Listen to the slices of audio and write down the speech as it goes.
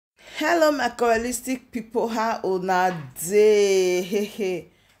Hello my coralistic people, how una dey?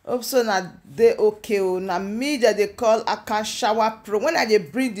 Hope so na dey okay o. Na me that they call Aka Shower Pro. When I dey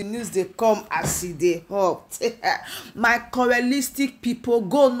bring the news, they come as e dey hot. My coralistic people,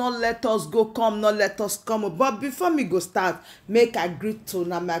 go not let us go, come not let us come. But before me go start, make I greet to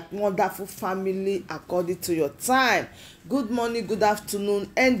na my wonderful family according to your time. Good morning, good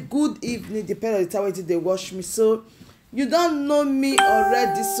afternoon, and good evening, depending on the time wey they watch me. So you don't know me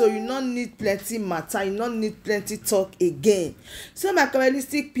already, so you don't need plenty matter, you don't need plenty talk again. So my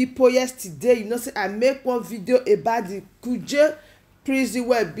coralistic people, yesterday you know say I make one video about the Kuje prison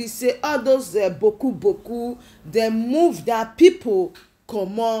where be say all those boku they move their people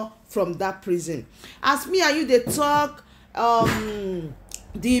comot from that prison. As me and you they talk,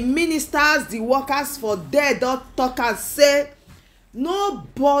 the ministers, the workers for there don talk and say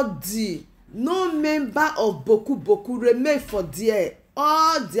nobody, no member of boku remain for there.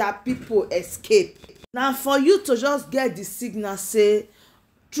 All their people escape. Now for you to just get the signal say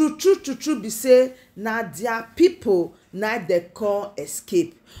true be say na their people na they call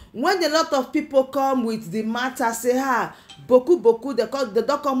escape. When a lot of people come with the matter say boku they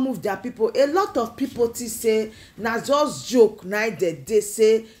don't come move their people, a lot of people think say na just joke na they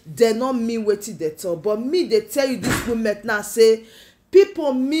say they not mean wetin they talk. But me they tell you this moment now say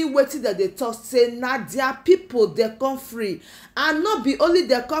people mean wetin that they talk, say na their people they come free, and not be only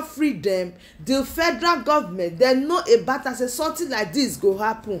they come free them, the federal government they know about and say something like this go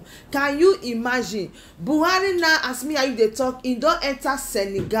happen. Can you imagine? Buhari now, as me and you they talk, he don enter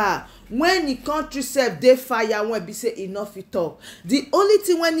Senegal when the country sef dey fire, when be say enough he talk. The only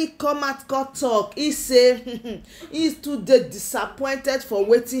thing when he come out come talk, he say he's too disappointed for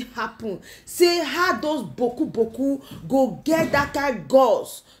wetin happen. Say how those boku go get that kind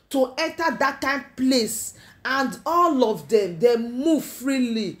guts to enter that kind place, and all of them they move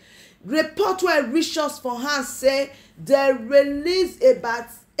freely. Report wey reach us for hand say they release about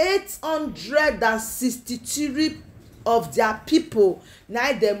 863 of their people.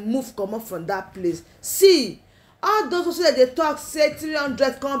 Now they move comot from that place. See, all those who say they talk say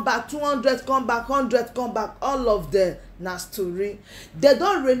 300 come back, 200 come back, 100 come back, all of them na story. They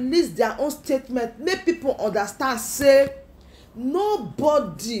don release their own statement make people understand say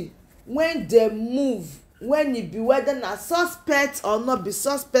nobody when they move, when e be whether na suspect or not be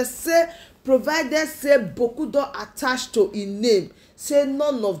suspect, say provided say boku don attached to e name, say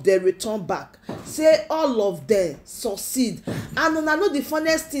none of them return back, say all of them succeed. And una know the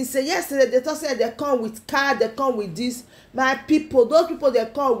funniest thing, say yesterday they talk say they come with car, they come with this. My people, those people they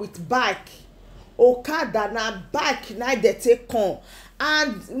come with bike, okada na bike na they take come.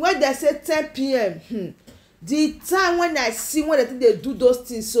 And when they say 10 p.m, the time when I see when they think they do those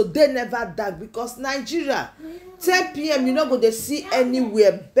things, so they never die, because Nigeria 10 p.m. you no go dey see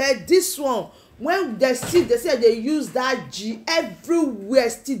anywhere. But this one, when they see, they say they use that G, everywhere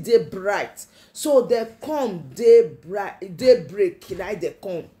still dey bright. So they come, they break, like they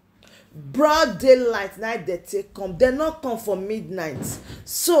come broad daylight, night they take come. They not come for midnight.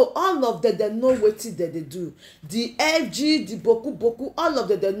 So all of them they know wetin they do. The FG, the boku, all of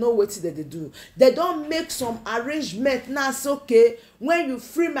them they know wetin they do. They don't make some arrangement now. It's okay, when you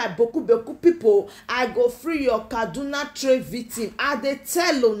free my boku people, I go free your Kaduna trade victim. And they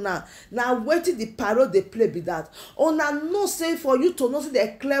tell una now wetin the parole they play be that. Una no say for you to know say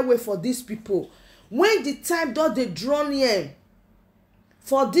they clear way for these people. When the time don dey draw near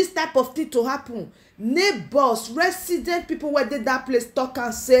for this type of thing to happen, neighbors, resident people where dey that place talk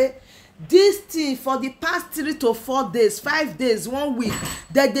and say this thing for the past 3 to 4 days, 5 days, 1 week,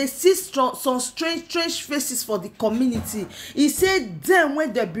 that they see some strange faces for the community. He said them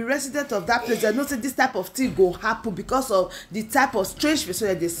when they be resident of that place, they know say this type of thing go happen because of the type of strange faces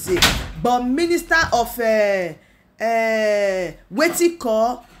that they see. But minister of wetin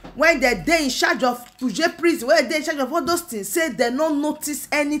call, when they in charge of Kuje prison, when they in charge of all those things, say they no notice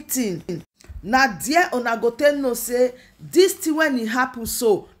anything. Na there una go tell no say this thing when it happen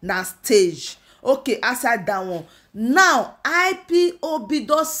so na stage. Okay, aside that one, now Ipob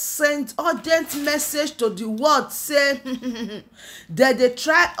does send urgent message to the world say that they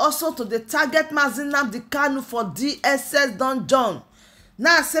try also to the target Nnamdi Kanu for DSS dungeon.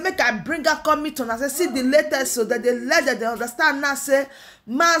 Now say make I bring her come to, and I say see the latest, so that they let them they understand now say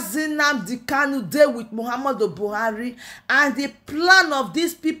Nnamdi Kanu dey with Muhammadu Buhari, and the plan of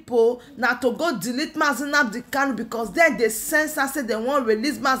these people now to go delete Nnamdi Kanu, because then they sense and say they won't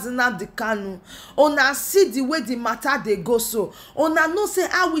release Nnamdi Kanu. Una see the way the matter they go, so una no say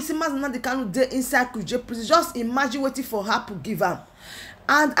how we see Nnamdi Kanu dey inside Kuje prison. Just imagine waiting for happen give am.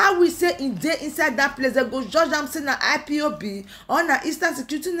 and how we say in dey inside that place they go judge am say na IPOB or na Eastern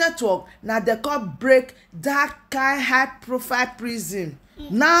Security Network na they come break that kind high profile prison.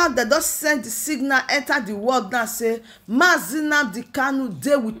 Now they just send the signal enter the world now say Mazi Nnamdi Kanu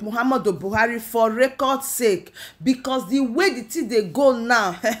dey with Muhammadu Buhari for record sake, because the way the thing dey go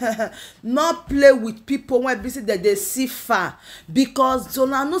now not play with people when be say that they see far, because so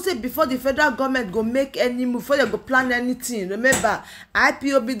now no say before the federal government go make any move, before they go plan anything, remember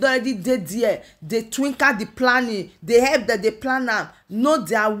IPOB already dey there, they twinkle the planning, they help that they plan am, know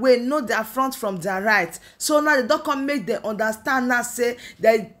their way, know their front from their right. So now they don't come make them understand now say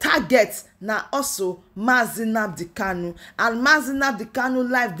the target na also Mazi Nnamdi Kanu, and Mazi Nnamdi Kanu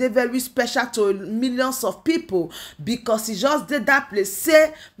life dey very special to millions of people, because he just did that place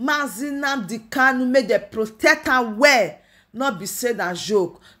say Mazi Nnamdi Kanu make the protect am well, not be said a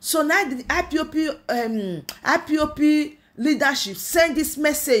joke. So now the IPOB leadership send this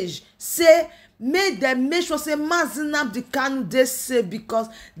message say make dem make sure say Mazi Nnamdi Kanu dey safe, because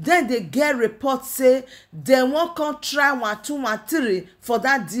then they get report say dem wan come try 1 2 1 3 for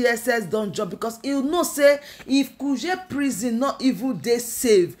that DSS don job, because you know say if Kuje prison not even dey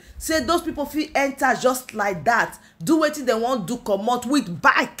safe, say those people fit enter just like that, do wetin dem wan do, comot with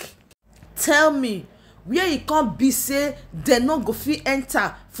bike. Tell me where e come be say dem no go fit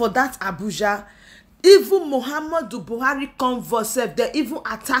enter for that Abuja. Even Muhammadu Buhari convoy sef, they even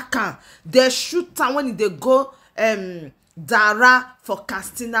attack am, they shoot am when they go Dara for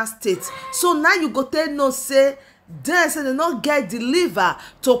Katsina State. So now you go tell no say they say they not get the liver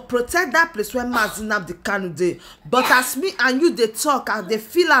to protect that place where Mazi Nnamdi Kanu dey. But as me and you they talk and they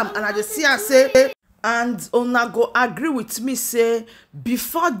feel am and I dey see am say, and una go agree with me say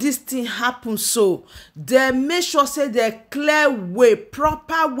before this thing happen, so they make sure say they clear way,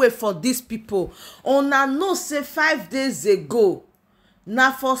 proper way for these people. Una know say 5 days ago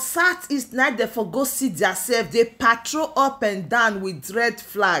na for Southeast night they for go see themselves, they patrol up and down with red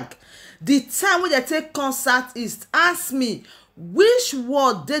flag. The time when they take come Southeast, ask me which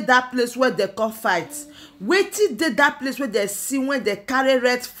ward dey that place where they come fight, wetin dey that place where they see when they carry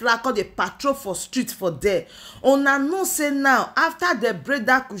red flag or they patrol for street for there. Una know say now after they break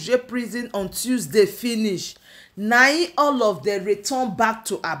that Kuje prison on Tuesday finish, na all of them return back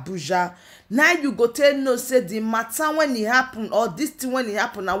to Abuja. Now you go tell no say the matter when it happen or this thing when it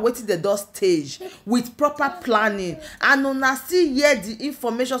happen na wetin they don stage with proper planning, and una still hear the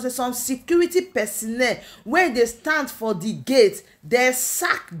information say some security personnel when they stand for the gate they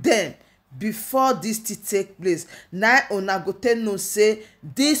sack them before this thing take place. Now una go tell no say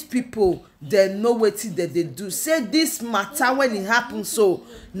these people they know wetin they do, say this matter when it happen so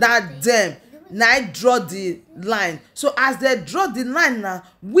na them na draw the line. So as they draw the line now,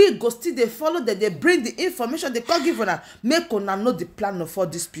 we go still they follow that, they bring the information they can't give una, make una know the plan of all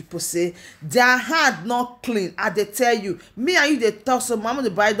these people. Say their hand not clean. I they tell you, me and you they talk so Mama the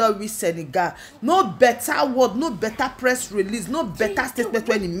Bible we Senegal, no better word, no better press release, no better statement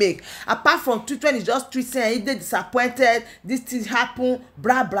when he make, apart from tweet when he just tweet saying he dey disappointed, this thing happen,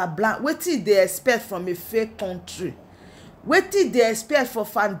 blah blah blah. What did they expect from a fake country? Wetin they expect for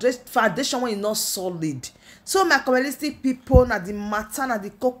foundation when e not solid? So my communistic people, na the matter, na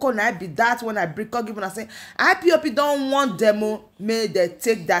the cocoa, na be that when I break up, given I say IPOB don't want demo, may they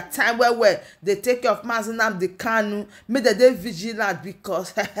take that time where they take care of Mazi Nnamdi Kanu, may they vigilant,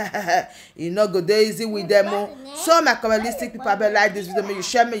 because you know go dey easy with demo. So my communistic people, I like this video, may you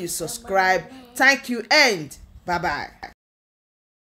share, may you subscribe. Thank you and bye bye.